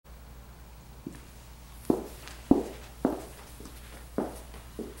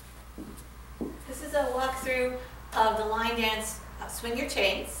a walkthrough of the line dance Swing Your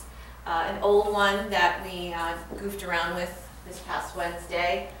Chains, an old one that we goofed around with this past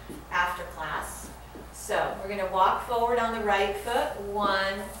Wednesday after class. So we're going to walk forward on the right foot,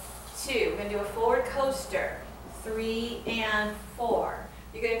 1, 2. We're going to do a forward coaster, 3 and 4.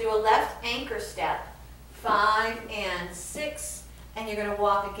 You're going to do a left anchor step, 5 and 6, and you're going to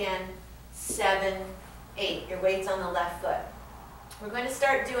walk again, 7, 8. Your weight's on the left foot. We're going to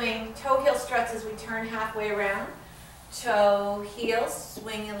start doing toe heel struts as we turn halfway around. Toe, heel,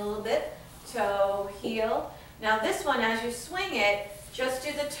 swing a little bit, toe, heel. Now this one, as you swing it, just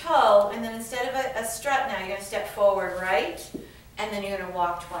do the toe, and then instead of a strut now, you're going to step forward right, and then you're going to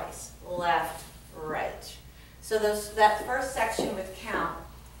walk twice, left, right. So that first section with count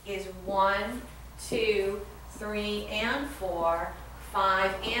is 1, 2, 3 and 4,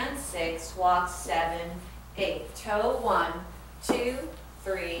 5 and 6, walk 7, 8. Toe 1, 2,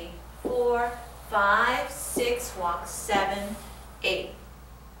 3, 4, 5, 6, walk 7, 8.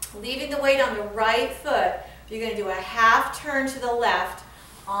 Leaving the weight on the right foot, you're going to do a half turn to the left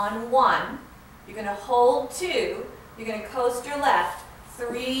on 1. You're going to hold 2. You're going to coaster left,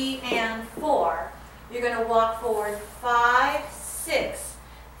 3 and 4. You're going to walk forward 5, 6,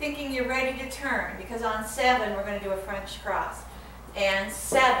 thinking you're ready to turn, because on 7 we're going to do a French cross. And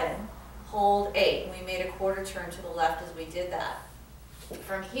 7, hold 8. We made a quarter turn to the left as we did that.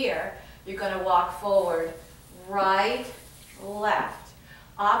 From here, you're going to walk forward, right, left.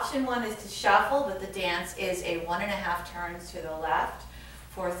 Option 1 is to shuffle, but the dance is a 1.5 turns to the left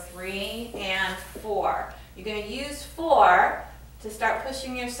for 3 and 4. You're going to use 4 to start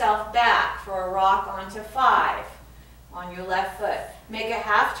pushing yourself back for a rock onto 5 on your left foot. Make a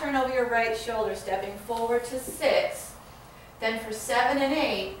half turn over your right shoulder, stepping forward to 6. Then for 7 and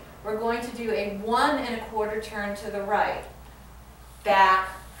 8, we're going to do a 1.25 turn to the right. Back,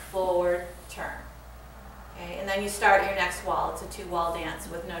 forward, turn. Okay, and then you start your next wall. It's a 2-wall dance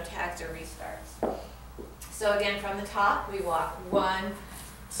with no tags or restarts. So again, from the top, we walk 1,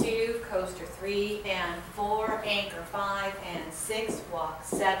 2, coaster 3 and 4, anchor 5 and 6, walk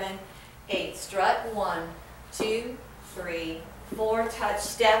 7, 8, strut 1, 2, 3, 4, touch,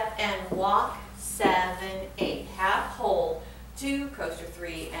 step and walk 7, 8, half hold, 2, coaster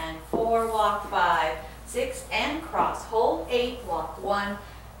 3 and 4, walk 5, 6 and cross, hold 8, walk 1,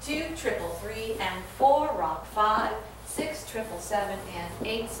 2, triple 3 and 4, rock 5, 6, triple 7 and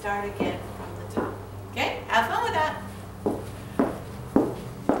 8, start again from the top. Okay, have fun with that.